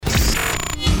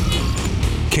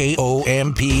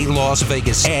KOMP Las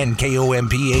Vegas and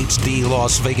KOMP HD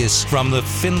Las Vegas from the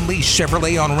Finley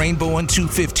Chevrolet on Rainbow and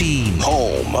 215.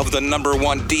 Home of the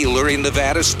 #1 dealer in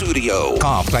Nevada studio.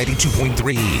 Comp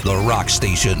 92.3, The Rock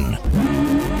Station.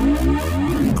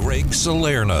 Greg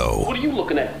Salerno. What are you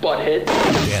looking at, butthead?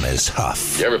 Dennis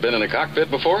Huff. You ever been in a cockpit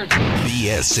before?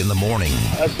 BS in the morning.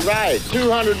 That's right.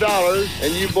 $200,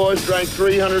 and you boys drank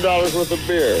 $300 worth of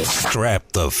beer.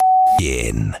 Strap the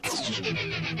in.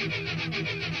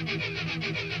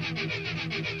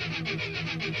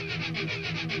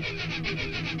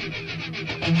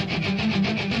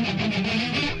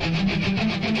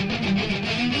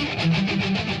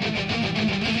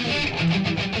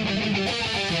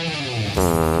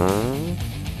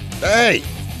 Hey,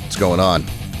 what's going on?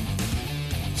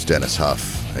 It's Dennis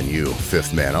Huff and you,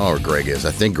 fifth man. I don't know where Greg is.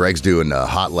 I think Greg's doing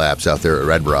hot laps out there at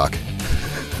Red Rock.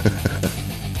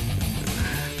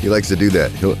 He likes to do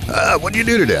that. What did you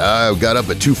do today? I got up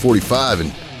at 2:45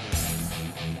 and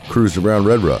cruised around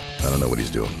Red Rock. I don't know what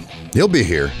he's doing. He'll be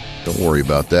here. Don't worry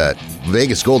about that.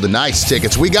 Vegas Golden Knights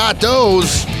tickets. We got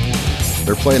those.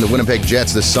 They're playing the Winnipeg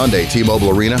Jets this Sunday,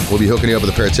 T-Mobile Arena. We'll be hooking you up with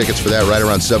a pair of tickets for that right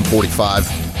around 7:45.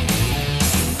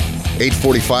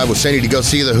 8:45, we're sending you to go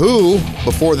see The Who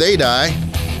before they die.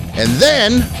 And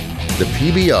then the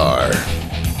PBR.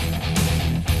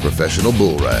 Professional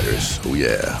Bull Riders. Oh,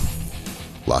 yeah.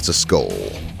 Lots of skull.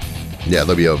 Yeah,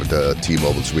 they'll be over to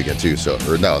T-Mobile this weekend, too.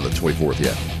 Or no, the 24th,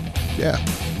 yeah. Yeah,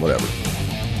 whatever.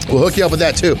 We'll hook you up with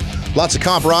that, too. Lots of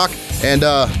comp rock. And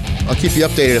I'll keep you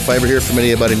updated if I ever hear from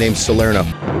anybody named Salerno.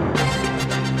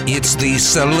 It's the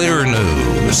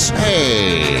Salernos.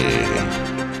 Hey.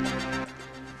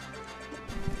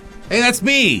 Hey, that's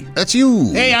me. That's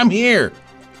you. Hey, I'm here.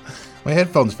 My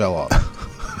headphones fell off.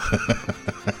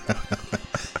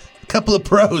 Couple of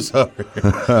pros over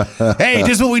here. Hey,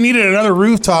 just what we needed, another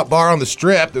rooftop bar on the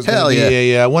Strip. There's going to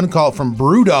be a one called from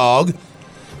Brewdog.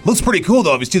 Looks pretty cool,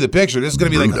 though, if you see the picture. This is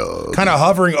going to be like kind of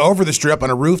hovering over the Strip on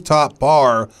a rooftop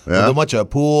bar with a bunch of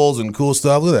pools and cool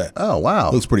stuff. Look at that. Oh, wow.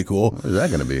 Looks pretty cool. What is that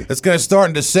going to be? It's going to start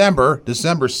in December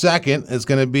 2nd. It's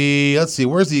going to be, let's see,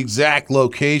 where's the exact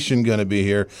location going to be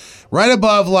here? Right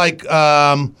above, like, you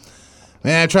know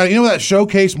where that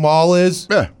Showcase Mall is?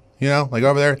 Yeah. You know, like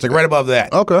over there? It's like right above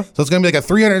that. Okay. So it's going to be like a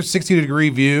 360-degree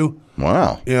view.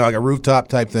 Wow. You know, like a rooftop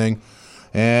type thing.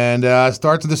 And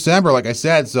starts in December, like I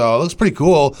said, so it looks pretty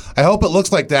cool. I hope it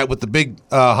looks like that with the big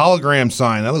hologram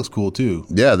sign. That looks cool, too.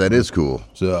 Yeah, that is cool.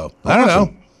 So, I don't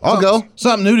know. I'll go.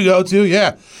 Something new to go to,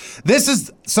 yeah. This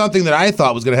is something that I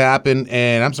thought was going to happen,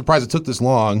 and I'm surprised it took this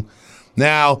long.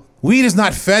 Now, weed is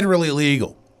not federally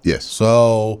legal. Yes.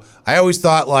 So I always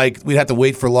thought, like, we'd have to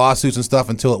wait for lawsuits and stuff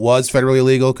until it was federally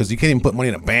legal, because you can't even put money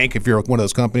in a bank if you're one of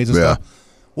those companies and stuff.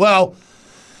 Well,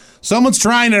 someone's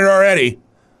trying it already.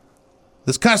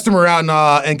 This customer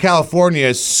out in California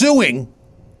is suing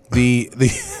the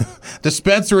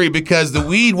dispensary because the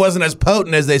weed wasn't as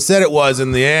potent as they said it was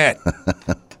in the ad.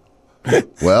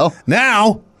 Well,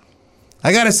 now,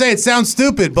 I got to say, it sounds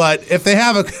stupid, but if they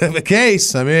have a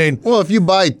case, I mean... Well, if you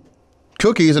buy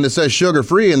cookies and it says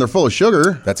sugar-free and they're full of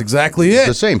sugar... That's exactly it. It's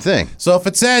the same thing. So if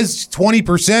it says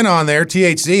 20% on there,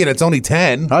 THC, and it's only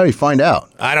 10... How do you find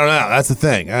out? I don't know. That's the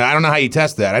thing. I don't know how you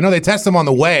test that. I know they test them on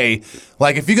the way.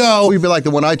 Like, if you go... We'd be like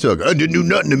the one I took. It didn't do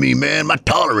nothing to me, man. My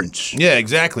tolerance. Yeah,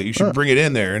 exactly. You should bring it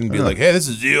in there and be like, hey, this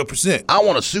is 0%. I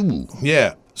want to sue.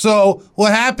 Yeah. So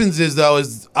what happens is, though,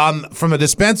 from a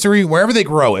dispensary, wherever they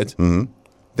grow it,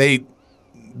 they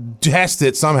test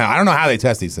it somehow. I don't know how they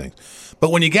test these things.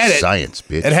 But when you get it, science,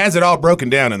 bitch. It has it all broken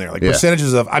down in there. Like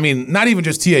percentages of, I mean, not even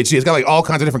just THC. It's got like all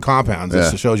kinds of different compounds.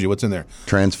 It shows you what's in there.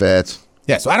 Trans fats.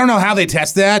 Yeah, so I don't know how they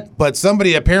test that, but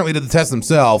somebody apparently did the test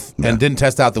themselves and didn't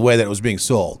test out the way that it was being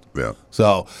sold. Yeah.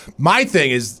 So my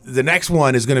thing is, the next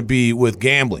one is going to be with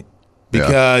gambling.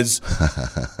 Because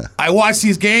I watch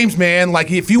these games, man.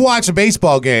 Like, if you watch a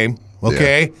baseball game,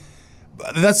 okay,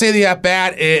 let's say the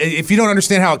at-bat, if you don't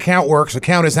understand how a count works, a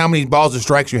count is how many balls or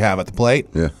strikes you have at the plate.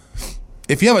 Yeah.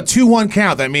 If you have a 2-1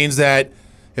 count, that means that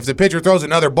if the pitcher throws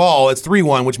another ball, it's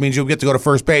 3-1, which means you'll get to go to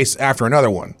first base after another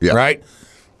one, right?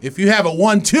 If you have a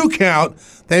 1-2 count,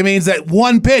 that means that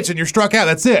one pitch and you're struck out.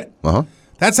 That's it.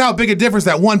 That's how big a difference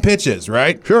that one pitch is,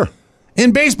 right? Sure.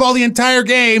 In baseball, the entire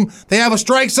game, they have a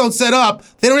strike zone set up.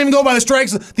 They don't even go by the strike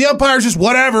zone. The umpire's just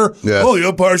whatever. Yeah. Oh, the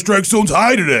umpire's strike zone's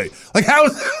high today. Like, how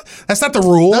is that's not the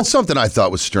rule. That's something I thought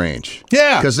was strange.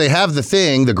 Yeah. Because they have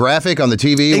the graphic on the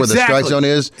TV where the strike zone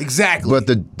is. Exactly. But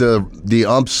the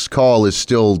ump's call is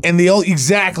still And the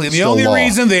only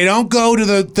reason they don't go to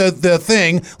the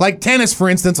thing, like tennis, for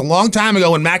instance, a long time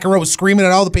ago when McEnroe was screaming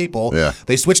at all the people,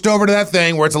 they switched over to that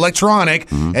thing where it's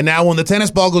electronic, and now when the tennis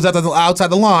ball goes outside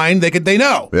the line, they They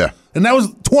know. Yeah. And that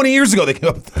was 20 years ago they came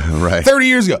up with that. Right. 30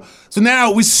 years ago. So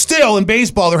now we still, in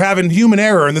baseball, they're having human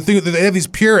error. And the thing they have these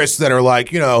purists that are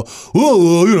like,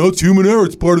 it's human error.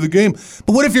 It's part of the game.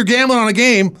 But what if you're gambling on a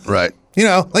game? Right.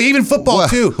 Like even football,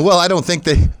 too. Well, I don't think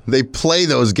they play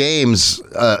those games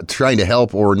trying to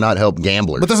help or not help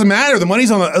gamblers. But it doesn't matter. The money's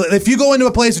on if you go into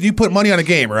a place and you put money on a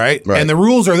game, right? And the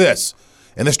rules are this.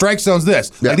 And the strike zone's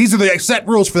this. Yeah. Like, these are the set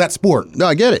rules for that sport. No,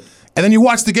 I get it. And then you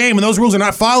watch the game, and those rules are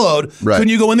not followed. Right. Couldn't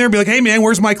you go in there and be like, "Hey, man,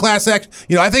 where's my class action?"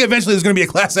 I think eventually there's going to be a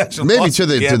class action. Maybe to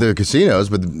the casinos,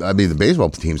 but I mean the baseball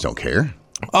teams don't care.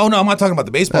 Oh no, I'm not talking about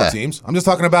the baseball teams. I'm just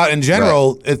talking about in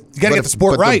general. You got to get the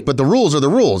sport right. But the rules are the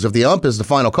rules. If the ump is the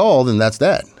final call, then that's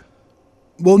that.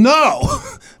 Well, no,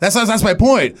 that's my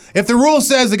point. If the rule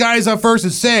says the guy who's up first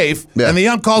is safe, and the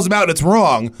ump calls him out and it's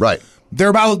wrong, right? They're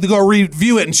about to go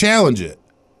review it and challenge it.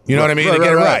 You know what I mean? And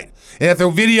get it right. And if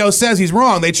the video says he's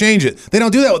wrong, they change it. They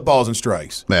don't do that with balls and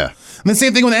strikes. Yeah. And the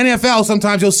same thing with the NFL.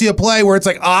 Sometimes you'll see a play where it's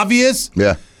like obvious.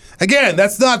 Yeah. Again,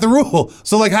 that's not the rule.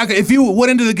 So like, if you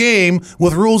went into the game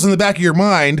with rules in the back of your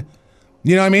mind,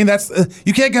 you know what I mean? That's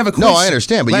you can't have a quiz. No, I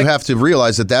understand, but you have to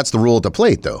realize that that's the rule at the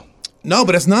plate, though. No,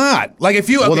 but it's not. Like if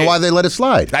you well, then why they let it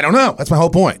slide? I don't know. That's my whole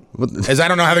point. Is I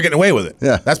don't know how they're getting away with it.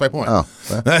 Yeah, that's my point. Oh,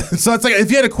 so it's like if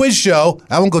you had a quiz show.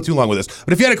 I won't go too long with this,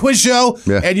 but if you had a quiz show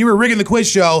and you were rigging the quiz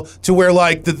show to where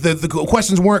like the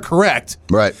questions weren't correct,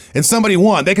 right, and somebody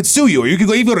won, they could sue you, or you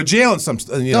could even go to jail and some.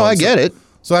 No, I get it.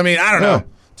 So I mean, I don't know.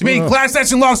 To me, class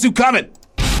action lawsuit coming.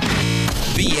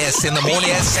 BS in the morning.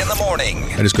 BS in the morning.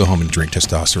 I just go home and drink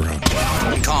testosterone.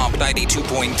 Comp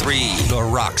 92.3, the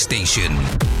Rock Station.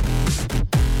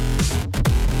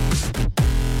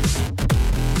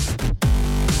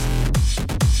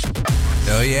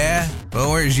 Oh, yeah?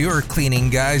 Well, where's your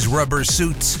cleaning guys' rubber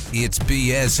suits? It's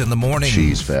BS in the morning.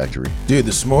 Cheese factory. Dude,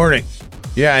 this morning.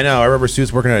 Yeah, I know. Our rubber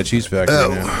suits working at a cheese factory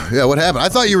now. Yeah, what happened? I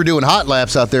thought you were doing hot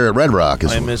laps out there at Red Rock.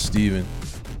 I miss Steven.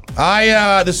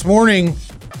 This morning,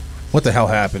 what the hell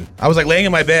happened? I was like laying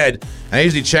in my bed, and I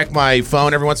usually check my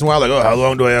phone every once in a while, like, how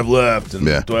long do I have left? And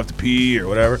do I have to pee or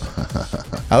whatever?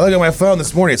 I look at my phone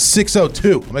this morning, it's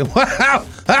 6:02. I'm like, wow.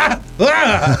 I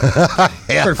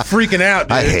started freaking out,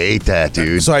 dude. I hate that,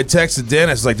 dude. So I texted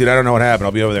Dennis, like, dude, I don't know what happened.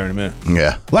 I'll be over there in a minute.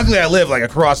 Yeah. Luckily, I live like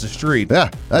across the street. Yeah,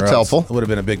 that's helpful. It would have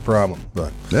been a big problem,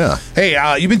 but yeah. Hey,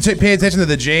 you've been paying attention to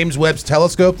the James Webb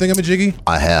Telescope thingamajiggy?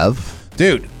 I have,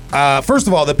 dude. First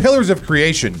of all, the Pillars of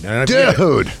Creation.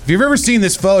 Dude. If you've ever seen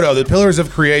this photo, the Pillars of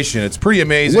Creation, it's pretty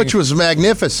amazing. Which was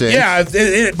magnificent. Yeah,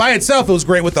 it by itself, it was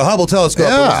great with the Hubble telescope.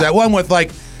 Yeah. It was that one with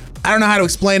like, I don't know how to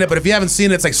explain it, but if you haven't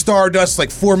seen it, it's like stardust like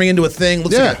forming into a thing.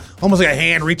 Looks like almost like a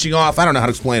hand reaching off. I don't know how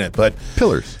to explain it, but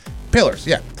Pillars,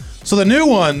 yeah. So the new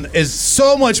one is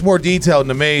so much more detailed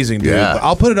and amazing, dude. Yeah.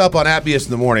 I'll put it up on BS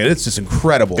in the morning. It's just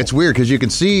incredible. It's weird because you can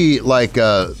see like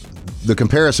the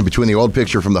comparison between the old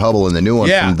picture from the Hubble and the new one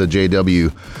from the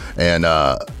JW, and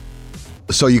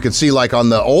so you can see like on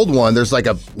the old one, there's like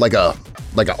a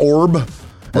orb.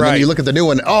 And then you look at the new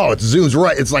one, it zooms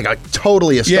right. It's like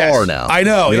totally a star now. I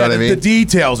know. You know what I mean? The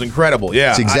detail's incredible.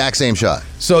 Yeah. It's the exact same shot.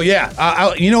 So, you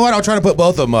know what? I'll try to put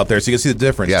both of them up there so you can see the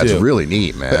difference, Yeah, too. it's really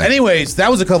neat, man. But anyways, that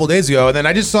was a couple days ago. And then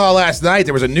I just saw last night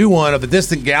there was a new one of the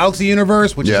Distant Galaxy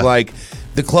universe, which is like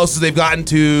the closest they've gotten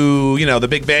to, the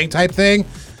Big Bang type thing.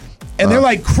 And they're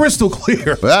like crystal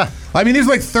clear. Yeah. I mean, these are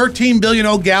like 13 billion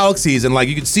old galaxies, and like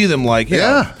you can see them like,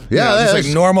 just like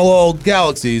normal old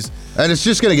galaxies. And it's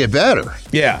just going to get better.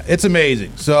 Yeah, it's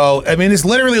amazing. So, I mean, it's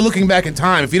literally looking back in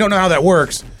time. If you don't know how that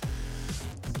works,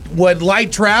 when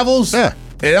light travels, it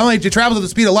travels at the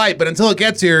speed of light, but until it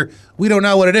gets here, we don't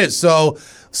know what it is. So,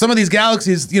 some of these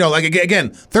galaxies, like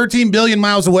again, 13 billion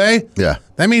miles away. Yeah.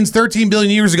 That means 13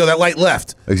 billion years ago that light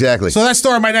left. Exactly. So that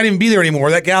star might not even be there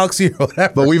anymore, that galaxy or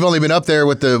whatever. But we've only been up there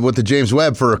with the James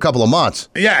Webb for a couple of months.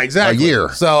 Yeah, exactly. A year.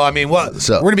 So, I mean, we're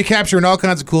going to be capturing all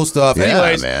kinds of cool stuff. Yeah,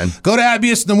 Anyways, man. Go to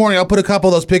BS in the morning. I'll put a couple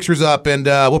of those pictures up, and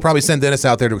we'll probably send Dennis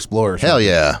out there to explore. Hell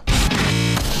yeah.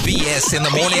 BS in the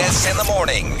morning. BS in the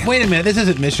morning. Wait a minute, this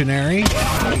isn't missionary.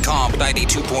 Comp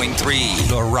 92.3,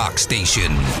 the Rock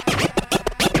Station.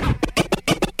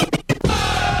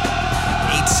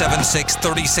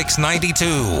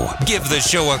 876-3692. Give the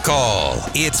show a call.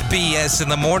 It's BS in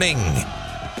the morning.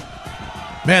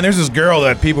 Man, there's this girl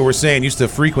that people were saying used to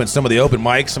frequent some of the open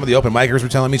mics. Some of the open micers were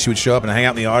telling me she would show up and hang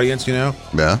out in the audience,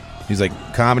 Yeah. These like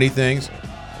comedy things.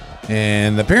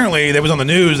 And apparently there was on the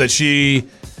news that she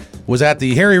was at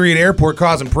the Harry Reid Airport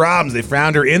causing problems. They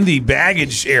found her in the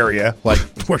baggage area, like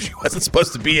where she wasn't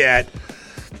supposed to be at.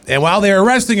 And while they were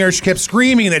arresting her, she kept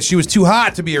screaming that she was too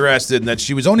hot to be arrested and that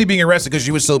she was only being arrested because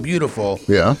she was so beautiful.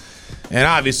 Yeah. And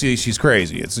obviously she's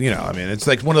crazy. It's, it's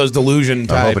like one of those delusion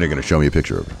type. I'm hoping you're going to show me a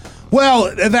picture of her.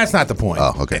 Well, that's not the point.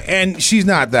 Oh, okay. And she's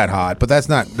not that hot, but that's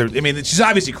not. I mean, she's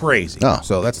obviously crazy. Oh.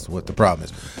 So that's what the problem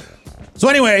is. So,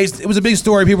 anyways, it was a big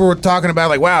story. People were talking about,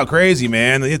 like, wow, crazy,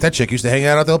 man. That chick used to hang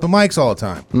out at the open mics all the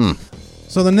time.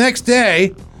 So the next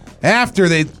day, after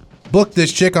they booked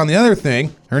this chick on the other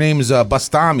thing, her name is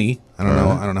Bustami. I don't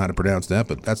know how to pronounce that,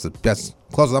 but that's the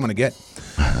closest I'm going to get.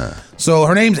 So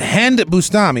her name's Hind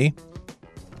Bustami.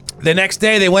 The next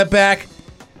day, they went back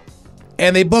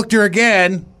and they booked her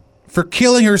again for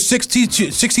killing her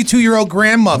 62-year-old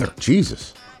grandmother.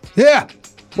 Jesus. Yeah.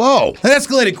 Whoa. That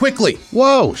escalated quickly.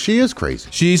 Whoa. She is crazy.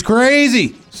 She's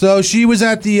crazy. So she was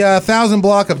at the 1000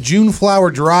 block of June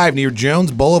Flower Drive near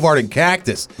Jones Boulevard and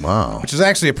Cactus. Wow. Which is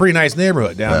actually a pretty nice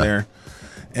neighborhood down there.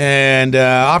 And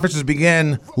officers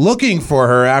began looking for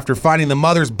her after finding the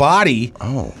mother's body.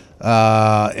 Oh.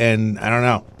 And I don't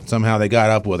know. Somehow they got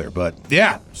up with her. But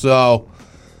yeah, so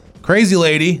crazy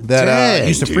lady that Dang,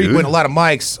 used to dude. frequent a lot of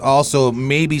mics also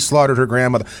maybe slaughtered her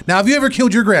grandmother. Now, have you ever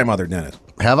killed your grandmother, Dennis?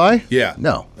 Have I? Yeah.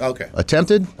 No. Okay.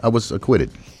 Attempted? I was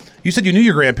acquitted. You said you knew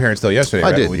your grandparents, though, yesterday,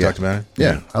 I right? did. When we talked about it?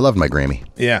 Yeah. I loved my Grammy.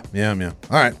 Yeah.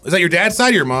 All right. Is that your dad's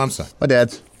side or your mom's side? My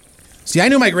dad's. See, I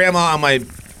knew my grandma on my... I'm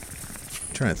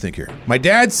trying to think here. My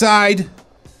dad's side,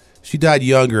 she died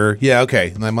younger. Yeah,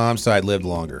 okay. My mom's side lived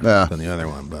longer than the other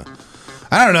one, but...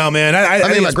 I don't know, man. I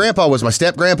mean, my grandpa was my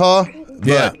step-grandpa.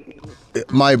 Yeah.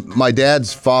 My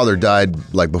dad's father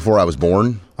died, like, before I was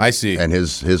born. I see. And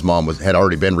his mom had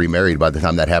already been remarried by the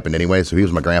time that happened anyway, so he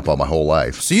was my grandpa my whole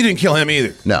life. So you didn't kill him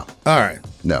either? No. All right.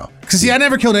 No. Because, see, I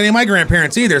never killed any of my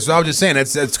grandparents either, so I was just saying,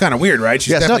 it's kind of weird, right?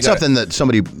 She's It's not definitely something that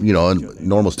somebody, in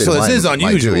normal state So of mind this is might do.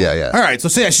 unusual. Yeah. All right, so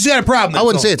she's got a problem. I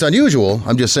wouldn't say it's unusual.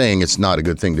 I'm just saying it's not a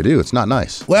good thing to do. It's not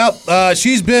nice. Well,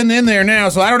 she's been in there now,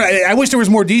 so I don't know. I wish there was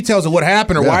more details of what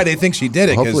happened or why they think she did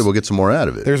it. Hopefully we'll get some more out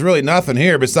of it. There's really nothing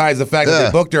here besides the fact that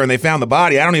they booked her and they found the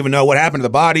body. I don't even know what happened to the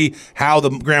body, how the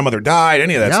grandmother died,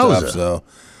 any of that stuff. So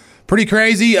pretty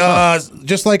crazy,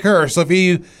 just like her. So if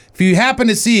you happen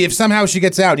to see, if somehow she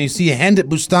gets out and you see Hind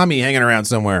Bustami hanging around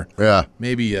somewhere,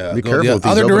 maybe be go careful the with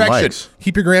these other open direction. mics.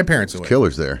 Keep your grandparents away.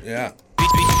 Killers there. Yeah.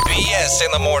 BS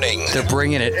in the morning. They're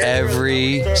bringing it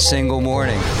every single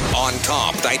morning. On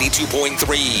Comp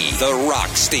 92.3, the rock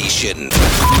station.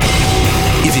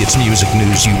 If it's music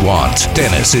news you want,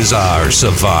 Dennis is our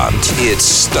savant. It's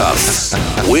Stuff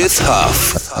with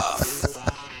Huff.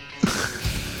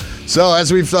 So,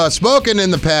 as we've spoken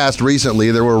in the past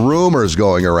recently, there were rumors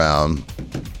going around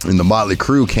in the Motley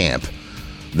Crue camp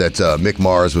that Mick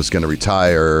Mars was going to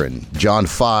retire, and John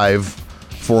Five,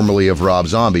 formerly of Rob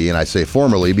Zombie, and I say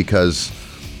formerly because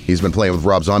he's been playing with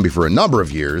Rob Zombie for a number of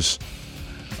years.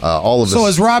 All of this. So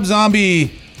is Rob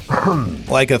Zombie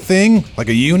like a thing, like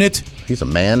a unit? He's a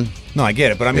man. No, I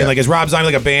get it, but I mean, like, is Rob Zombie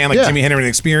like a band, like Jimi Hendrix and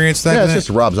Experience? Yeah, it's just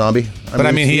Rob Zombie.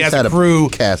 I mean, he he's has had a crew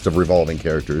cast of revolving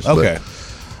characters. Okay.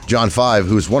 But John Five,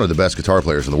 who's one of the best guitar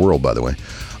players in the world, by the way,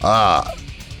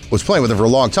 was playing with him for a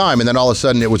long time, and then all of a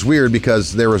sudden it was weird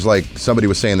because there was like somebody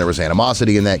was saying there was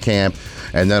animosity in that camp,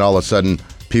 and then all of a sudden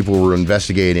people were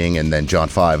investigating, and then John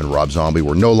Five and Rob Zombie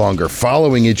were no longer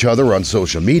following each other on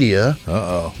social media.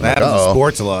 That happens in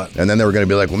sports a lot. And then they were going to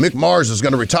be like, well, Mick Mars is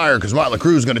going to retire because Motley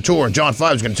Crue is going to tour, and John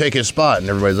Five is going to take his spot, and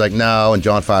everybody's like, no, and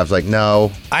John Five's like,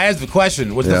 no. I asked the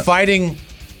question: was the fighting?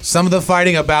 Some of the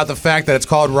fighting about the fact that it's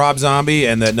called Rob Zombie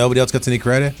and that nobody else gets any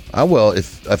credit? I will.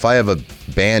 If I have a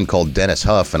band called Dennis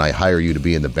Huff and I hire you to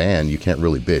be in the band, you can't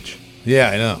really bitch. Yeah,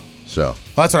 I know. So well,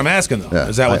 that's what I'm asking, though. Yeah,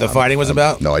 Is that what the fighting was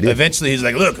about? No idea. Eventually, he's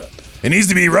like, look, it needs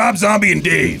to be Rob Zombie and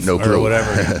Dave. No clue. Or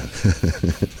whatever.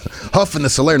 Huff and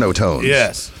the Salerno tones.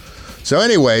 Yes. So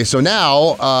anyway,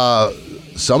 now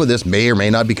some of this may or may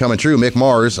not be coming true. Mick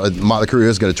Mars, Motley Crue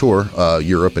is going to tour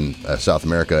Europe and South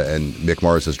America, and Mick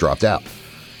Mars has dropped out.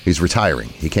 He's retiring.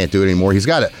 He can't do it anymore. He's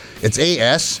got it's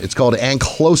AS. It's called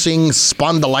ankylosing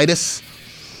spondylitis.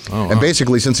 Oh, wow. And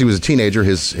basically, since he was a teenager,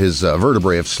 his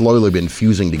vertebrae have slowly been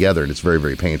fusing together, and it's very,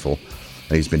 very painful.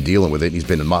 And he's been dealing with it. And he's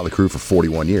been in Motley Crue for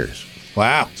 41 years.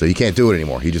 Wow. So he can't do it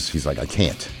anymore. He's like, I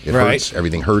can't. It hurts.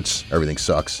 Everything hurts. Everything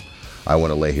sucks. I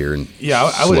want to lay here and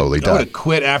slowly die. I would have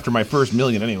quit after my first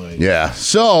million anyway. Yeah.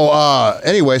 So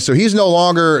anyway, so he's no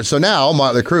longer. So now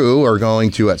Motley Crue are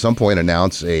going to at some point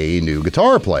announce a new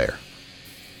guitar player.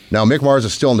 Now Mick Mars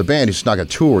is still in the band. He's just not going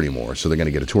to tour anymore. So they're going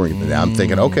to get a touring. Now I'm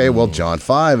thinking, okay, well John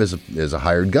Five is a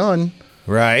hired gun.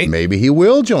 Right. Maybe he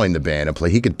will join the band and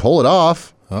play. He could pull it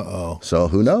off. Uh-oh. So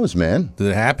who knows, man? Did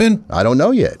it happen? I don't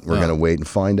know yet. We're going to wait and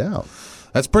find out.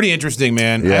 That's pretty interesting,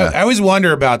 man. Yeah. I always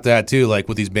wonder about that, too, like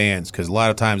with these bands, because a lot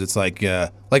of times it's like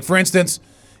for instance,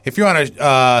 if you're on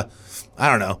I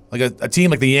don't know, like a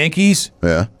team like the Yankees,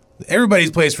 Yeah. everybody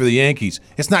plays for the Yankees.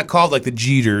 It's not called like the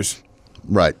Jeters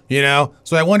Right. You know?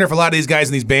 So I wonder if a lot of these guys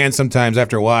in these bands sometimes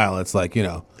after a while, it's like, you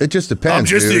know. It just depends, I'm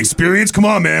just dude. the experience. Come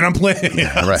on, man. I'm playing. You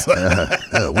know,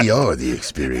 Right. We are the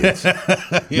experience.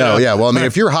 No, yeah. Well, I mean,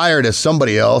 if you're hired as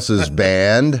somebody else's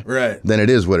band, right, then it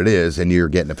is what it is, and you're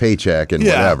getting a paycheck and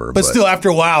whatever. But still, after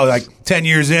a while, like 10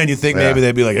 years in, you think maybe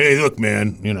they'd be like, hey, look,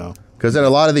 man, you know. Because in a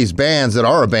lot of these bands that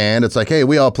are a band, it's like, hey,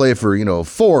 we all play for,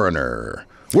 Foreigner.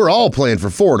 We're all playing for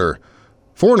Foreigner.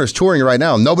 Foreigner's touring right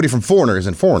now. Nobody from Foreigner is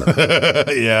in Foreigner.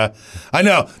 Yeah, I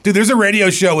know. Dude, there's a radio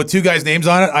show with 2 guys' names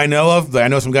on it I know of. I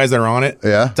know some guys that are on it.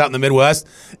 Yeah. It's out in the Midwest.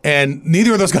 And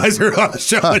neither of those guys are on the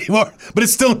show anymore. But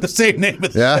it's still the same name.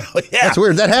 Of the show. Yeah. That's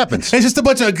weird. That happens. It's just a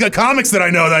bunch of comics that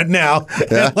I know that now.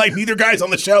 Yeah. Like, neither guy's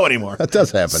on the show anymore. That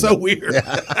does happen. So weird. Yeah.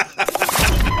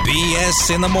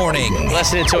 BS in the morning.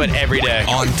 Listening to it every day.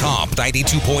 On Top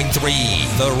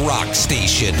 92.3, The Rock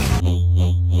Station.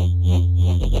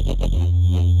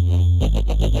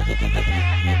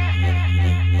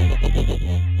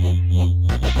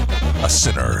 A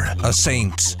sinner, a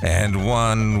saint, and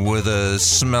one with a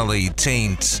smelly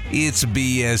taint. It's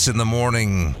BS in the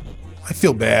morning. I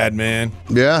feel bad, man.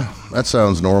 Yeah, that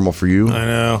sounds normal for you. I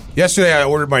know. Yesterday, I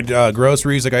ordered my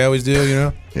groceries like I always do, you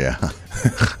know? Yeah.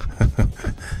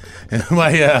 And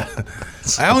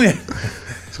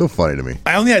So funny to me.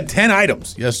 I only had 10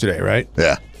 items yesterday, right?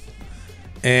 Yeah.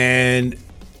 And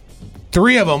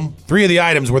 3 of the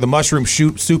items were the mushroom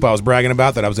soup I was bragging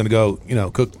about that I was going to go,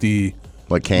 cook the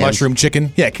like cans? Mushroom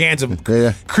chicken. Yeah, cans of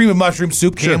Yeah. cream of mushroom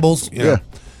soup, Sure. Campbell's. You know. Yeah.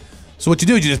 So what you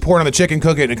do is you just pour it on the chicken,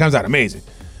 cook it, and it comes out amazing.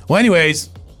 Well, anyways,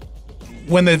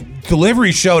 when the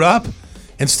delivery showed up,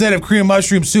 instead of cream of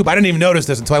mushroom soup, I didn't even notice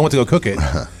this until I went to go cook it.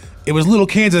 It was little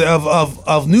cans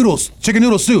of noodles, chicken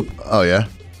noodle soup. Oh, yeah?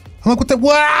 I'm like,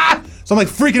 what? So I'm like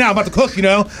freaking out, I'm about to cook,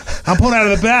 I'm pulling out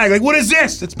of the bag, like, what is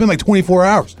this? It's been like 24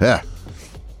 hours. Yeah.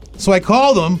 So I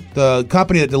called them, the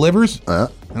company that delivers, and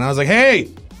I was like, hey,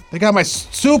 they got my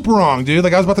soup wrong, dude.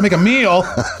 Like, I was about to make a meal.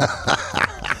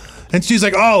 And she's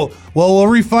like, oh, well, we'll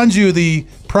refund you the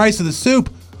price of the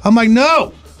soup. I'm like,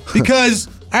 no, because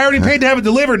I already paid to have it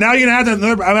delivered. Now you're going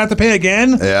to have to pay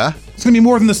again? Yeah. It's going to be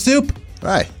more than the soup?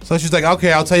 Right. So she's like,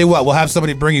 okay, I'll tell you what. We'll have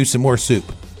somebody bring you some more soup.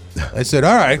 I said,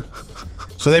 all right.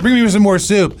 So they bring me some more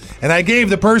soup, and I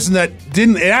gave the person that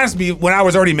didn't. It asked me when I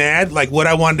was already mad, like what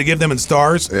I wanted to give them in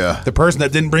stars. Yeah. The person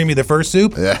that didn't bring me the first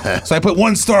soup. Yeah. So I put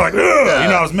 1 star, like, ugh,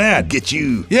 I was mad. Get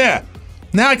you. Yeah.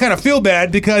 Now I kind of feel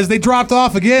bad because they dropped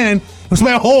off again. It was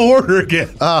my whole order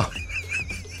again. Oh.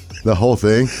 The whole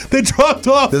thing? They dropped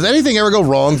off. Does anything ever go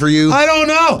wrong for you? I don't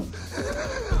know.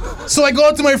 So I go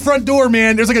up to my front door,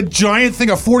 man. There's like a giant thing,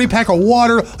 a 40-pack of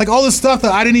water, like all this stuff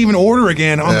that I didn't even order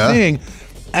again on the thing.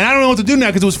 And I don't know what to do now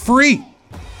because it was free.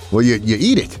 Well, you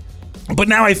eat it. But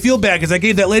now I feel bad because I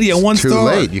gave that lady a 1 star. Too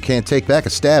late. You can't take back a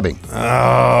stabbing.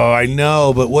 Oh, I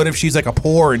know. But what if she's like a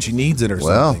poor and she needs it or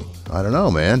something? Well, I don't know,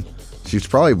 man. She's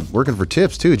probably working for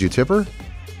tips, too. Did you tip her?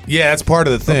 Yeah, that's part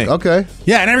of the thing. Okay.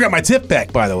 Yeah, I never got my tip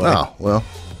back, by the way. Oh, well.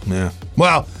 Yeah.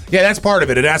 Well, yeah, that's part of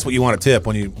it. That's what you want to tip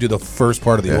when you do the first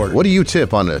part of the order. What do you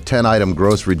tip on a 10-item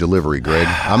grocery delivery, Greg?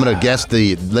 I'm going to guess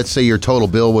let's say your total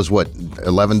bill was what,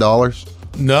 $11?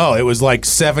 No, it was like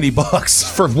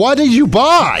 $70. For what did you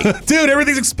buy? Dude,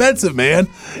 everything's expensive, man.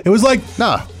 It was like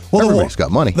everybody's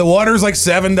got money. The water's like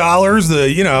 $7.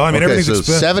 Everything's so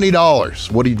expensive.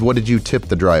 $70. What did you tip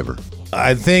the driver?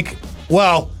 I think,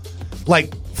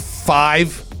 like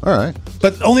 5. All right.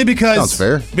 But only because Sounds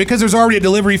fair. Because there's already a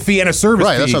delivery fee and a service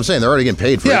fee. Right, that's what I'm saying. They're already getting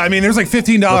paid for it. Yeah, there's like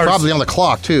 $15. They're probably on the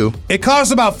clock too. It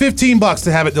costs about $15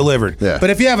 to have it delivered. Yeah.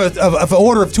 But if you have an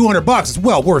order of $200, it's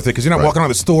well worth it because you're not walking around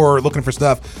the store looking for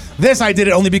stuff. This I did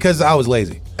it only because I was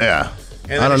lazy. Yeah.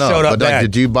 And I don't know. Showed up but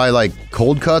did you buy like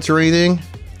cold cuts or anything?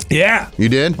 Yeah. You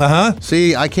did? Uh-huh.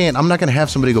 See, I can't. I'm not going to have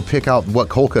somebody go pick out what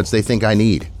cold cuts they think I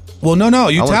need. Well, no.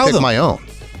 You I tell pick them. my own.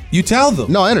 You tell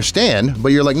them. No, I understand,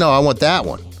 but you're like, no, I want that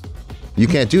one. You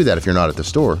can't do that if you're not at the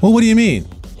store. Well, what do you mean?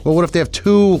 Well, what if they have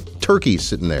 2 turkeys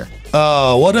sitting there?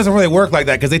 Oh, well, it doesn't really work like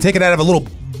that because they take it out of a little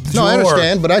drawer. No, I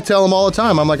understand, but I tell them all the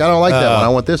time. I'm like, I don't like that one. I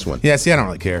want this one. Yeah, see, I don't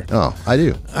really care. Oh, I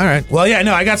do. All right. Well, yeah,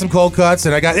 no, I got some cold cuts,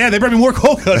 and they brought me more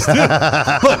cold cuts, dude.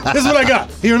 Look, this is what I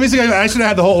got. Here, let me see. I should have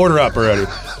had the whole order up already.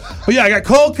 But yeah, I got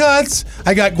cold cuts,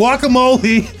 I got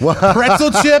guacamole,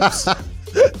 pretzel chips,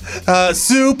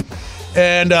 soup,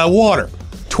 and water.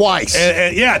 Twice.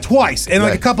 And twice. And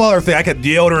like a couple other things. I got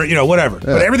deodorant, whatever.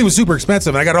 Yeah. But everything was super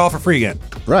expensive, and I got it all for free again.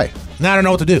 Right. Now I don't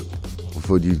know what to do.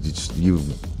 You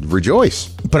rejoice.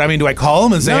 But do I call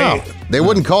them and say, no, hey? They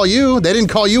wouldn't call you. They didn't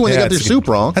call you when they got their soup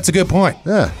wrong. That's a good point.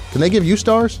 Yeah. Can they give you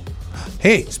stars?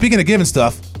 Hey, speaking of giving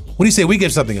stuff, what do you say we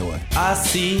give something away? I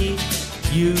see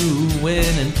you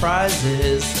winning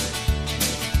prizes.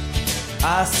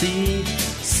 I see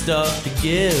stuff to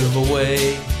give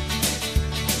away.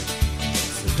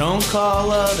 So don't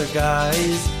call other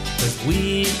guys, 'cause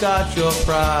we got your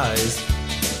prize.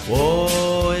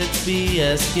 Whoa, it's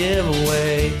BS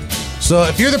giveaway. So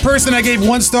if you're the person I gave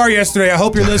 1 star yesterday, I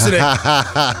hope you're listening.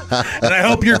 And I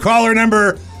hope you're caller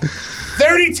number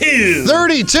 32.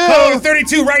 32? Caller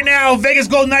 32 right now. Vegas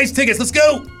Golden Knights tickets. Let's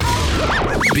go.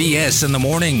 BS in the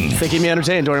morning. They keep me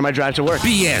entertained during my drive to work.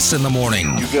 BS in the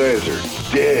morning. You guys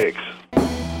are dicks.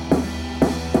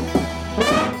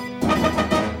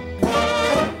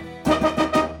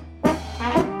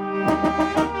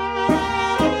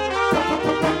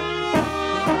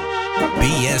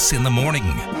 BS in the morning.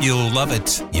 You'll love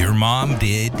it. Your mom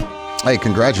did. Hey,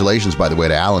 congratulations, by the way,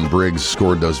 to Alan Briggs,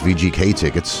 scored those VGK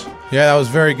tickets. Yeah, that was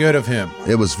very good of him.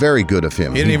 It was very good of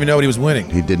him. He didn't even know what he was winning.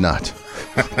 He did not.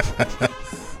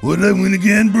 What did I win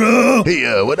again, bro? Hey,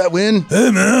 what'd I win?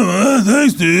 Hey, man,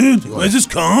 thanks, dude. Is this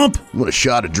comp? What a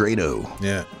shot of Drano.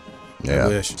 Yeah. Yeah. I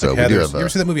wish. So Like we do Heathers. have, You ever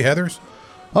see that movie, Heathers?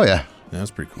 Oh, yeah. Yeah,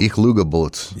 that's pretty cool. Ich Luga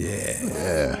bullets.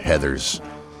 Yeah. Heathers.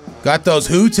 Got those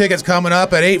Who tickets coming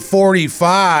up at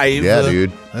 8:45. Yeah,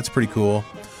 dude. That's pretty cool.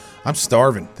 I'm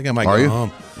starving. I think I might Are go you?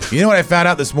 home. You know what I found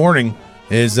out this morning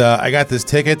is I got this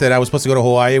ticket that I was supposed to go to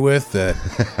Hawaii with that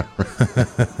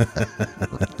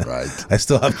Right. I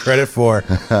still have credit for.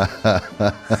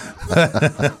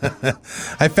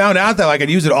 I found out that I could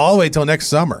use it all the way till next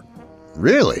summer.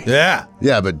 Really? Yeah.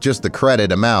 Yeah, but just the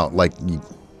credit amount, like,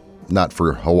 not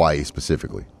for Hawaii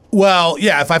specifically. Well,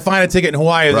 yeah, if I find a ticket in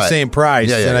Hawaii at the Right. same price,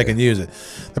 Yeah, then I can use it.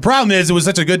 The problem is it was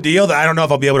such a good deal that I don't know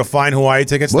if I'll be able to find Hawaii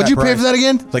tickets. What'd you pay price. for that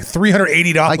again? It's like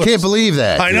 $380. I can't believe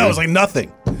that. I know, dude. it's like nothing.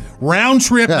 Round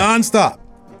trip, Yeah. nonstop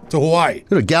to Hawaii.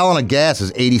 Dude, a gallon of gas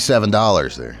is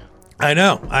 $87 there. I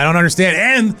know. I don't understand.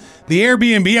 And the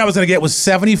Airbnb I was going to get was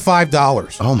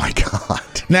 $75. Oh my God.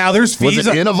 Now there's fees. Was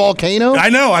it in a volcano? I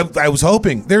know. I was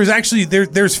hoping. There's actually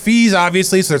there's fees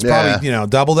obviously, so there's probably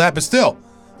double that, but still,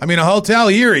 I mean a hotel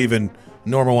here even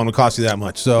normal one would cost you that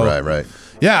much. So Right.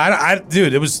 yeah,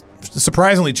 dude, it was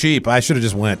surprisingly cheap. I should have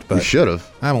just went, You but should have.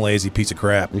 I'm a lazy piece of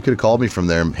crap. You could have called me from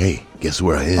there. Hey, guess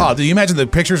where I am? Oh, do you imagine the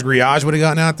pictures Griage would have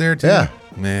gotten out there too? Yeah.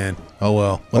 Man. Oh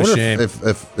well. I What a wonder shame.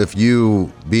 if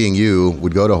you, being you,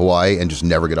 would go to Hawaii and just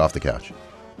never get off the couch.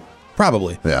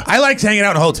 Probably. Yeah. I like hanging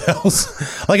out in hotels.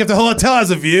 Like if the hotel has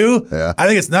a view, Yeah. I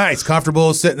think it's nice,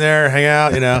 comfortable, sitting there, hang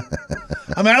out, I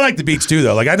mean, I like the beach too,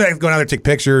 though. Like I like going out there, take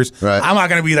pictures. Right. I'm not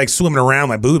going to be like swimming around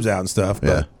my boobs out and stuff.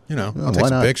 But, Well, I'll take why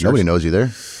some not? pictures. Nobody knows you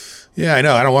there. Yeah, I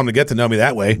know. I don't want them to get to know me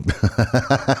that way.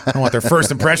 I don't want their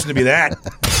first impression to be that.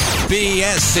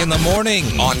 BS in the morning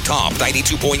on Comp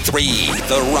 92.3,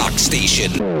 The Rock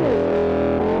Station.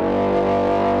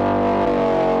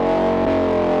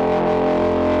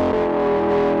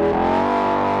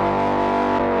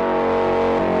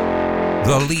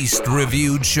 The least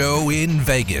reviewed show in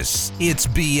Vegas. It's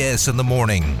BS in the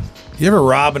morning. You ever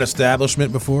rob an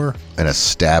establishment before? An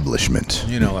establishment.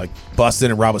 Like bust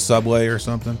in and rob a Subway or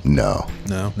something? No.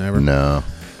 No, never. No.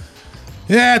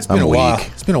 Yeah, it's been I'm a while. weak.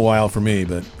 It's been a while for me,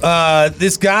 but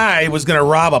this guy was going to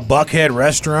rob a Buckhead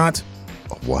restaurant.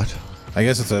 What? I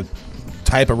guess it's a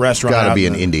type of restaurant. Gotta out be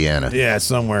in in the- Indiana. Yeah,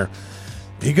 somewhere.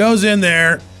 He goes in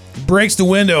there, breaks the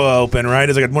window open, right?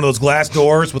 It's like one of those glass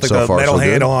doors with like So a far, metal so good.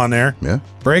 handle on there. Yeah.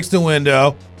 Breaks the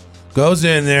window, goes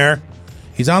in there.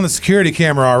 He's on the security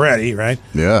camera already, right?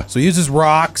 Yeah. So he uses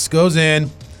rocks, goes in.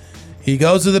 He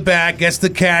goes to the back, gets the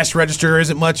cash register.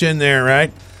 Isn't much in there,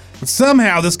 right? But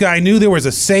somehow this guy knew there was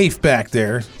a safe back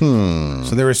there. So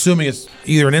they were assuming it's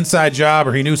either an inside job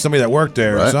or he knew somebody that worked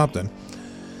there or Right. something.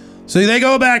 So they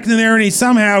go back in there and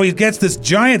he gets this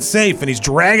giant safe and he's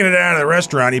dragging it out of the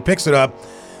restaurant. He picks it up.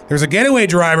 There's a getaway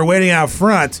driver waiting out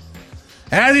front.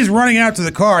 As he's running out to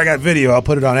the car, I got video. I'll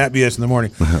put it on at BS in the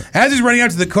morning. As he's running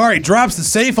out to the car, he drops the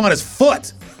safe on his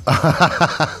foot.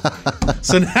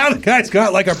 So now the guy's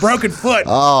got like a broken foot.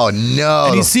 Oh, no.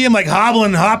 And you see him like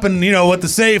hopping, with the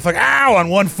safe, like, ow, on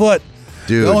one foot.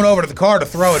 Dude. Going over to the car to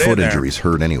throw it in Foot there. injuries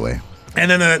hurt anyway. And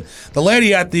then the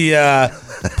lady at the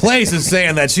place is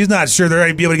saying that she's not sure they're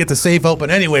going to be able to get the safe open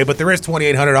anyway, but there is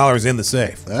 $2,800 in the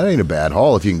safe. That ain't a bad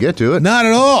haul if you can get to it. Not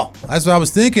at all. That's what I was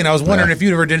thinking. I was wondering Yeah. if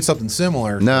you ever did something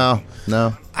similar. No.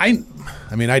 I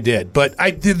mean, I did. But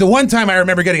the one time I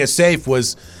remember getting a safe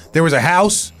was there was a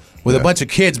house with a bunch of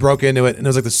kids broke into it, and it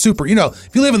was like the super, if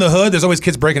you live in the hood, there's always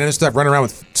kids breaking into stuff, running around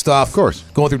with stuff. Of course.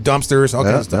 Going through dumpsters, all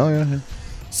kinds of stuff. Yeah.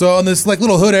 So in this like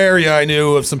little hood area I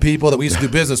knew of some people that we used to do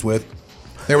business with,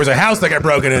 there was a house that got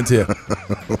broken into.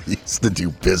 We used to do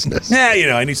business.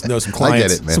 Yeah, I need to know some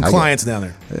clients. it, man. Some I get clients down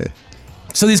there.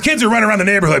 So these kids are running around the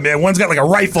neighborhood, man. One's got like a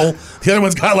rifle. The other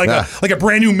one's got like a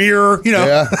brand new mirror, you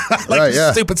know,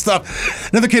 stupid stuff.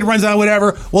 Another kid runs out,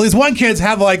 whatever. Well, these one kids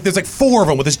have there's like 4 of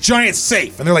them with this giant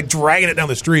safe, and they're like dragging it down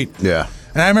the street. Yeah.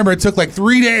 And I remember it took like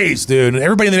 3 days, dude. And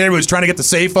everybody in the neighborhood was trying to get the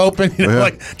safe open,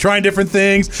 like trying different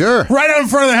things. Sure. Right out in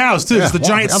front of the house, too. Yeah. Just the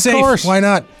giant Of safe. course. Why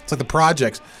not? It's like the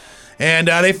projects. And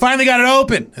they finally got it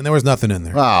open, and there was nothing in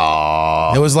there.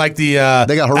 Aww. It was like the...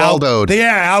 they got Geraldo'd.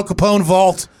 Al Capone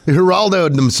vault. They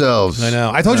Geraldo'd themselves. I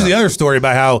know. I told you the other story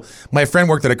about how my friend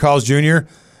worked at a Carl's Jr.,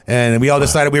 and we all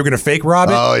decided we were going to fake rob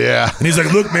it. Oh, yeah. And he's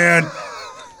like, look, man,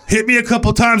 hit me a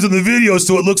couple times in the video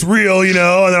so it looks real, you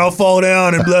know, and then I'll fall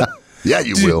down and blah. Yeah,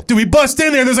 you will. Dude, we bust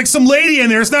in there. There's like some lady in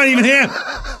there. It's not even him.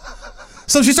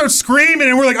 So she starts screaming,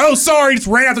 and we're like, "Oh, sorry!" Just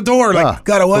ran out the door,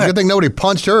 got away. Well, good thing nobody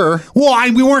punched her.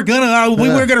 Well, we weren't gonna. We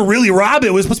weren't gonna really rob it.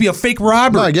 It was supposed to be a fake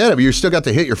robbery. No, I get it, but you still got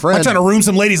to hit your friend. I'm trying to ruin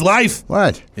some lady's life.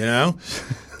 What? You know,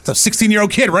 it's a 16-year-old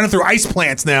kid running through ice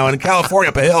plants now in California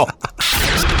up a hill.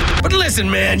 But listen,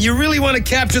 man, you really want to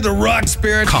capture the rock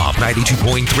spirit? Comp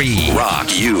 92.3. Rock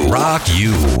you. Rock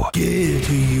you. Give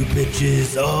to you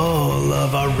bitches all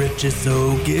of our riches,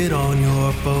 so get on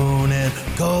your phone and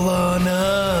call on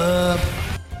up.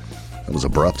 That was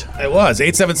abrupt. It was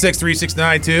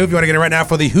 876-3692. If you want to get it right now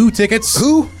for the Who tickets.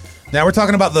 Who? Now we're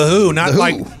talking about the Who, not The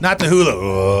Who. not the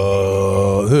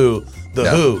Hula. Who? The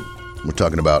No. Who. We're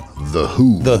talking about The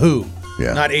Who. The Who.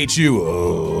 Yeah. Not HU.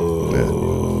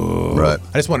 Right.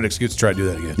 I just wanted an excuse to try to do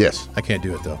that again. Yes. I can't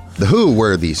do it, though. The Who,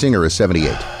 where the singer is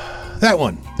 78. That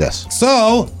one. Yes.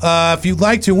 So, if you'd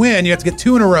like to win, you have to get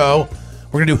 2 in a row.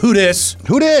 We're going to do Who Dis.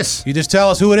 Who dis? You just tell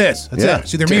us who it is. That's Yeah. it.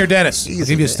 It's either me or Dennis. I'll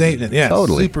Easy, give you a man. statement. Yeah,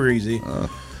 Totally. super easy. I'm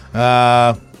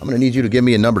going to need you to give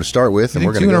me a number to start with, and I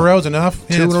we're think going 2 to in a row is enough.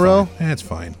 Yeah, 2 in it's a row? fine. Yeah, it's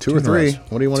fine. 2 or in a 3. row.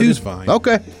 What do you want to do? 2's fine.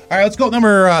 Okay. All right, let's go with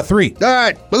number 3. All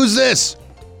right. Who's this?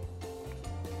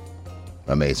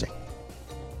 Amazing.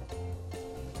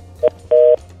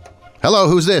 Hello,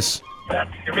 who's this?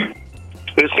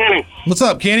 It's Kenny. What's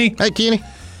up, Kenny? Hey, Kenny.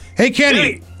 Hey,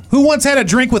 Kenny. Who once had a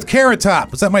drink with Carrot Top?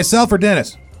 Was that myself or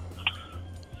Dennis?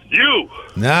 You.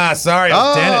 Nah, sorry, it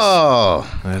was Dennis. Oh,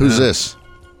 who's this?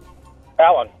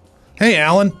 Alan. Hey,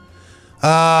 Alan.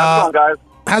 How's it going, guys?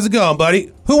 How's it going,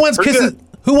 buddy? Who once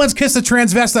kissed a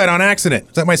transvestite on accident?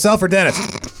 Was that myself or Dennis?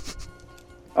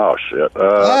 Oh, shit.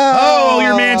 Oh,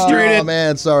 you're man-streeted. Oh,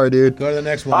 man, sorry, dude. Go to the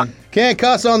next one. Can't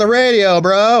cuss on the radio,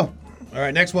 bro. All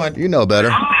right, next one. You know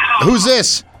better. Who's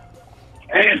this?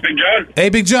 Hey, it's Big John. Hey,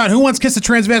 Big John. Who once kissed a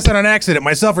transvestite on accident?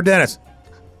 Myself or Dennis?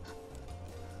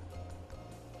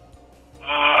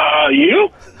 You?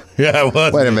 Yeah, it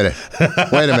was. Wait a minute.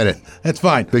 Wait a minute. That's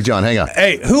fine. Big John, hang on.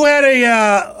 Hey, who had a?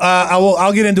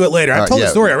 I'll get into it later. I right, told the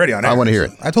yeah. story already on air. I wanna hear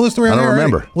it. I told the story on I don't air already.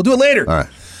 remember. We'll do it later. All right.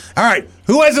 All right.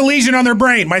 Who has a lesion on their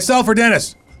brain? Myself or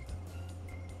Dennis?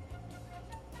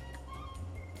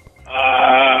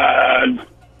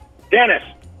 Dennis.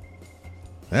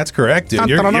 That's correct, dude.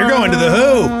 You're going to the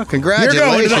Who. Congratulations,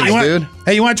 You're going to the, dude.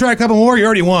 Hey, you want to try a couple more? You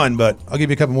already won, but I'll give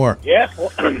you a couple more. Yeah. All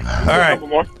right.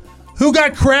 More. Who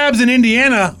got crabs in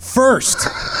Indiana first?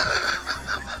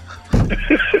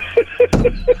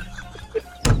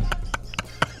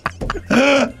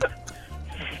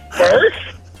 First?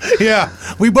 Yeah,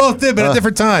 we both did, but at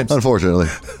different times. Unfortunately.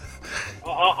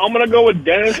 I'm going to go with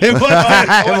Dennis. It was.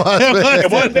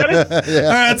 It was Dennis? All right,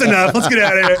 that's enough. Let's get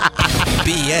out of here.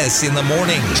 BS in the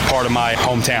morning. It's part of my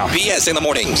hometown. BS in the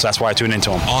morning. So that's why I tune into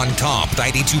them. On Comp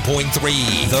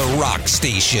 92.3, The Rock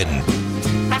Station.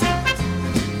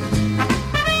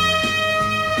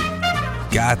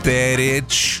 Got that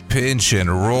itch? Pinch and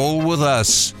roll with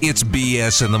us. It's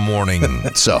BS in the morning.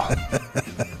 So,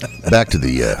 back to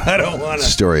the I don't want to.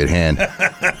 story at hand.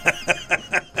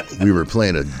 We were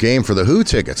playing a game for the Who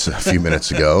tickets a few minutes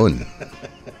ago, and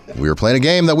we were playing a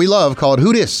game that we love called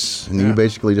Who Dis, and you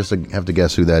basically just have to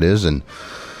guess who that is. And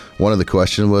one of the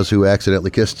questions was who accidentally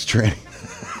kissed Tranny,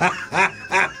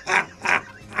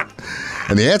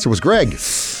 and the answer was Greg.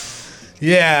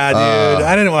 Yeah, dude.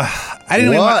 I didn't want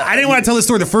to tell this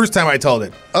story the first time I told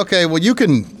it. Okay, well you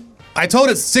can. I told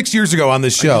it 6 years ago on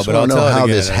this I show, just but I'll wanna tell know it how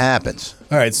again. this happens.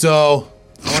 All right, so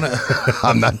I want to.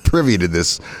 I'm not privy to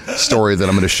this story that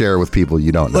I'm going to share with people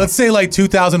you don't know. Let's say like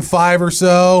 2005 or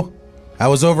so. I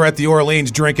was over at the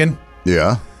Orleans drinking.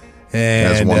 Yeah.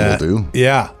 And, As one will do.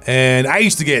 Yeah, and I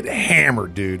used to get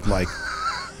hammered, dude. Like,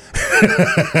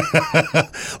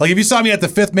 like if you saw me at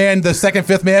the second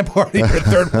Fifth Man party, or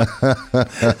third one,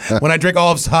 when I drink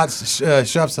all of Hot's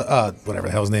shots, whatever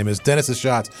the hell his name is, Dennis's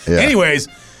shots. Yeah. Anyways,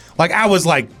 like I was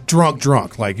like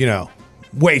drunk, like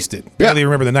wasted. Barely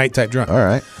remember the night type drunk. All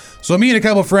right. So me and a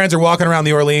couple of friends are walking around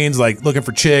the Orleans, like looking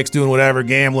for chicks, doing whatever,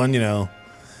 gambling,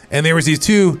 And there was these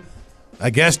two I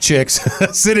guess chicks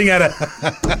sitting at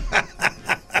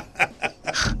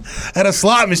a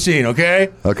slot machine, okay?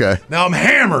 Okay. Now I'm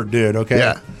hammered, dude, okay?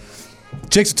 Yeah.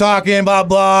 Chicks are talking, blah,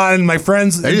 blah, and my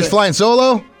friends... Are you just flying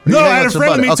solo? No, I had a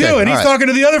friend with me, too, and he's talking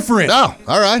to the other friend. Oh,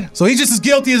 all right. So he's just as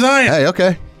guilty as I am. Hey,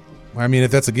 okay. I mean, if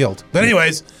that's a guilt. But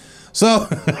anyways, so...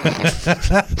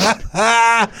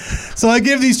 so I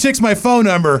give these chicks my phone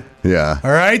number. Yeah.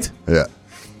 All right? Yeah.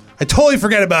 I totally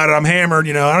forget about it. I'm hammered,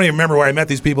 I don't even remember where I met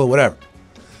these people, whatever.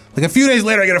 Like a few days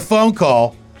later, I get a phone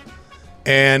call,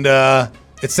 and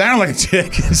it sounded like a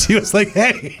chick, and she was like,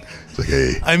 hey. It's like,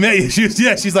 hey. I met you.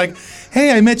 She's like,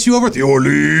 hey, I met you over at the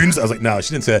Orleans. I was like, no,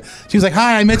 she didn't say that. She was like,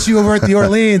 hi, I met you over at the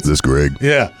Orleans. Is this Greg?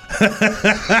 Yeah.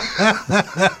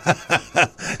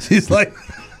 She's like,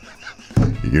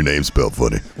 your name's spelled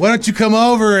funny. why don't you come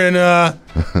over and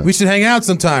we should hang out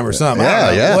sometime or something. I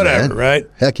don't know, Yeah, whatever, man. right?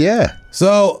 Heck yeah.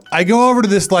 So I go over to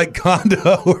this like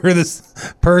condo where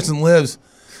this person lives,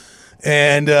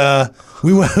 and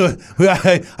we went.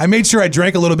 I made sure I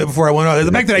drank a little bit before I went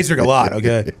over. Back then I used to drink a lot.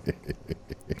 Okay.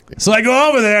 So I go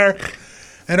over there,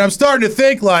 and I'm starting to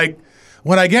think like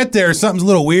when I get there, something's a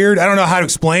little weird. I don't know how to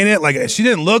explain it. Like she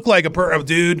didn't look like a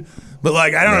dude, but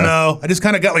like I don't know. I just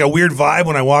kind of got like a weird vibe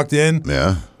when I walked in.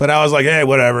 Yeah. But I was like, hey,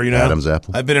 whatever, Adam's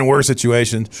apple. I've been in worse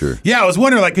situations. Sure. Yeah, I was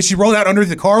wondering, like, because she rolled out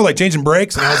underneath the car, like, changing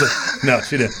brakes, and I was like, no,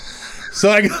 she didn't. So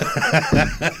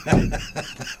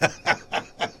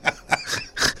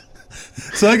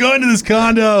I go into this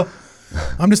condo.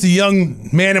 I'm just a young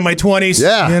man in my 20s.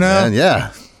 Yeah. Man,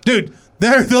 yeah. Dude,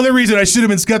 the other reason I should have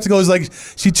been skeptical is, like,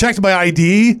 she checked my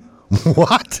ID.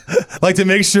 What? Like, to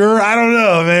make sure? I don't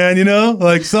know, man,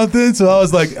 like something. So I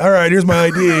was like, all right, here's my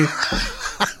ID.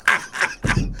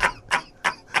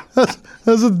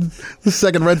 That's the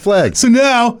second red flag. So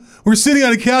now we're sitting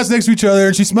on a couch next to each other,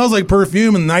 and she smells like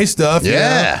perfume and nice stuff.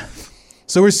 Yeah.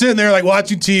 So we're sitting there like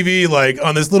watching TV, like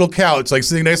on this little couch, like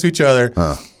sitting next to each other.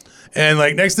 Huh. And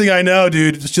like next thing I know,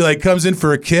 dude, she like comes in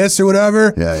for a kiss or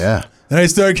whatever. Yeah, yeah. And I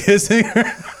start kissing her.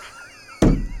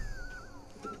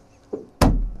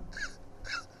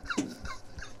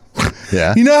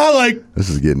 Yeah. You know how like This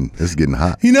is getting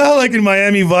hot. you know how like in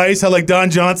Miami Vice, how like Don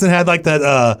Johnson had like that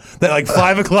like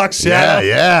 5 o'clock shadow.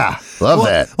 Yeah. Love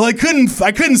that. Well, I couldn't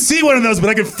see one of those, but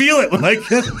I could feel it when I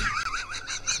kissed.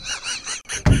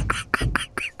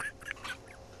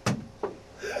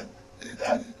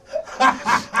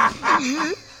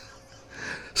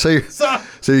 So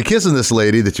you're kissing this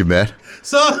lady that you met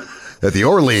So at the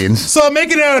Orleans. So I'm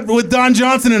making out with Don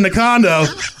Johnson in the condo,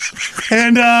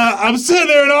 and I'm sitting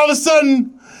there, and all of a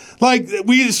sudden, like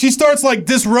she starts like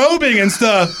disrobing and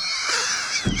stuff,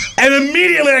 and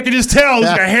immediately I can just tell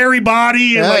it's like a hairy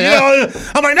body, and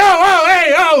I'm like, no, oh,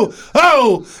 hey,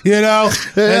 oh,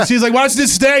 and she's like, why don't you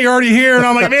just stay? You're already here, and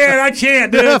I'm like, man, I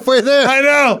can't, dude. Halfway there. I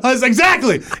know. I was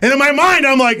exactly, and in my mind,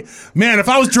 I'm like, man, if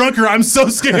I was drunker, I'm so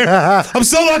scared. I'm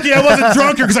so lucky I wasn't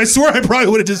drunker because I swear I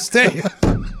probably would have just stayed.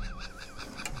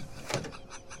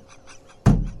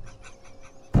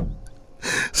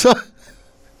 So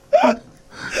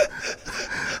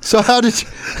how did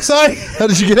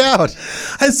you get out?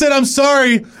 I said, I'm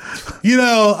sorry.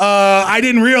 I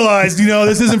didn't realize,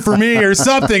 this isn't for me or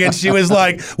something. And she was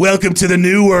like, welcome to the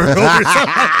new world or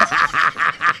something.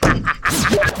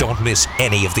 Don't miss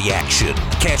any of the action.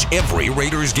 Catch every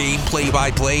Raiders game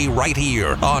play-by-play right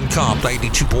here on Comp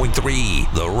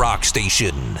 92.3, The Rock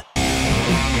Station.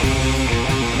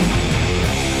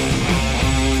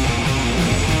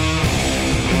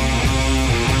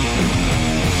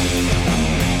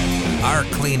 Our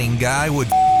cleaning guy would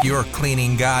your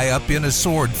cleaning guy up in a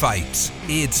sword fight.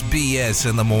 It's BS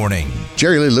in the morning.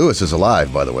 Jerry Lee Lewis is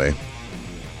alive, by the way.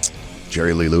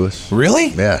 Jerry Lee Lewis. Really?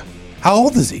 Yeah. How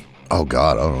old is he? Oh,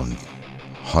 God. I don't know.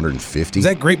 150. Is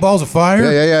that Great Balls of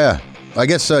Fire? Yeah. I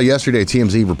guess yesterday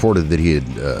TMZ reported that he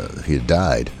had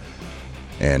died,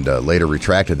 and later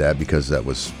retracted that because that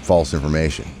was false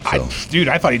information. So. Dude,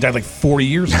 I thought he died like 40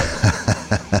 years ago.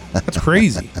 That's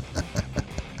crazy.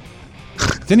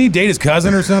 Didn't he date his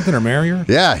cousin or something, or marry her?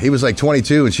 Yeah, he was like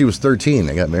 22 and she was 13.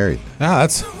 They got married. Ah,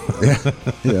 that's...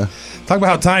 Yeah. Talk about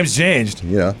how times changed.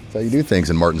 That's how you do things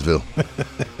in Martinsville.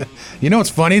 You know what's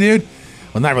funny, dude?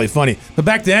 Well, not really funny. But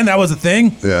back then, that was a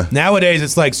thing. Yeah. Nowadays,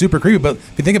 it's like super creepy. But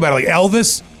if you think about it, like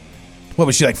Elvis, what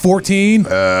was she, like 14?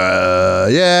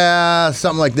 Yeah,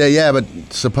 something like that. Yeah, but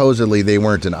supposedly they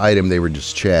weren't an item. They were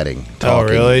just chatting.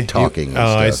 Talking, really? Talking and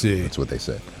stuff. I see. That's what they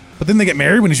said. But didn't they get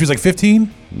married when she was like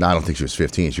 15? No, I don't think she was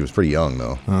 15. She was pretty young,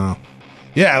 though. Oh.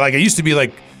 Yeah, like it used to be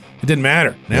like, it didn't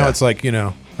matter. Now it's like,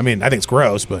 I mean, I think it's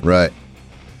gross, but. Right.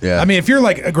 Yeah. I mean, if you're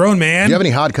like a grown man. Do you have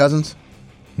any hot cousins?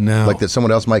 No. Like that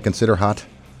someone else might consider hot?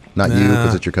 Not you,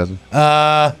 because it's your cousin?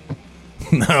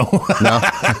 No.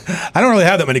 I don't really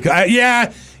have that many.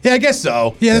 Yeah, I guess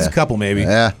so. Yeah, there's a couple maybe.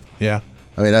 Yeah.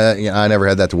 I mean, I never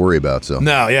had that to worry about. So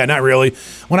no, not really.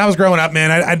 When I was growing up,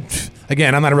 man,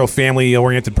 again, I'm not a real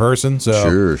family-oriented person,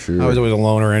 so sure. I was always a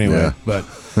loner anyway. Yeah. But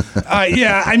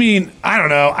I mean, I don't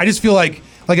know. I just feel like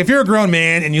if you're a grown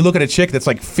man and you look at a chick that's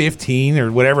like 15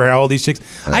 or whatever, how old these chicks,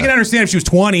 I can understand if she was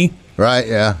 20. Right,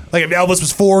 yeah. Like if Elvis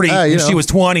was 40 and she was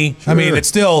 20. Sure. I mean, it's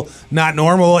still not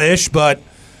normal-ish, but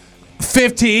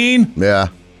 15? Yeah.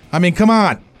 I mean, come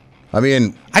on. I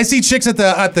mean, I see chicks at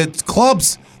the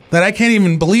clubs that I can't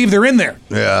even believe they're in there.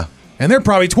 Yeah. And they're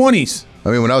probably 20s. I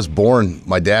mean, when I was born,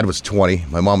 my dad was 20.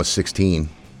 My mom was 16.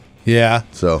 Yeah.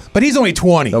 So, but he's only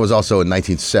 20. That was also in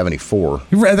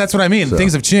 1974. That's what I mean. So,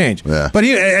 things have changed. Yeah. But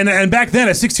and back then,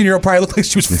 a 16-year-old probably looked like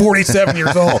she was 47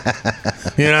 years old.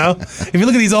 You know? If you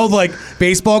look at these old, like,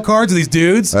 baseball cards of these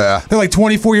dudes, they're like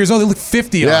 24 years old. They look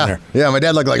 50 on there. Yeah, my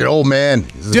dad looked like an old man.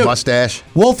 His mustache.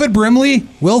 Wilford Brimley,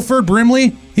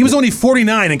 he was only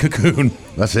 49 in Cocoon.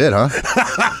 That's it,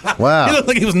 huh? Wow. He looked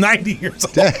like he was 90 years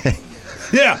old. Dang.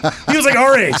 Yeah, he was like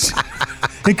our age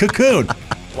in Cocoon.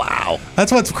 Wow.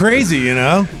 That's what's crazy, you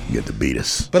know? You get to beat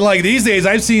us. But like these days,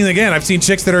 I've seen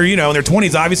chicks that are, in their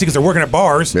 20s, obviously, because they're working at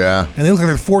bars. Yeah. And they look like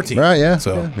they're 14. Right, yeah.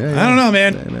 So, yeah. I don't know,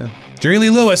 man. Hey, man. Jerry Lee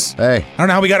Lewis. Hey. I don't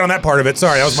know how we got on that part of it.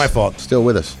 Sorry, that was my fault. Still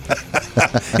with us.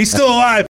 He's still alive.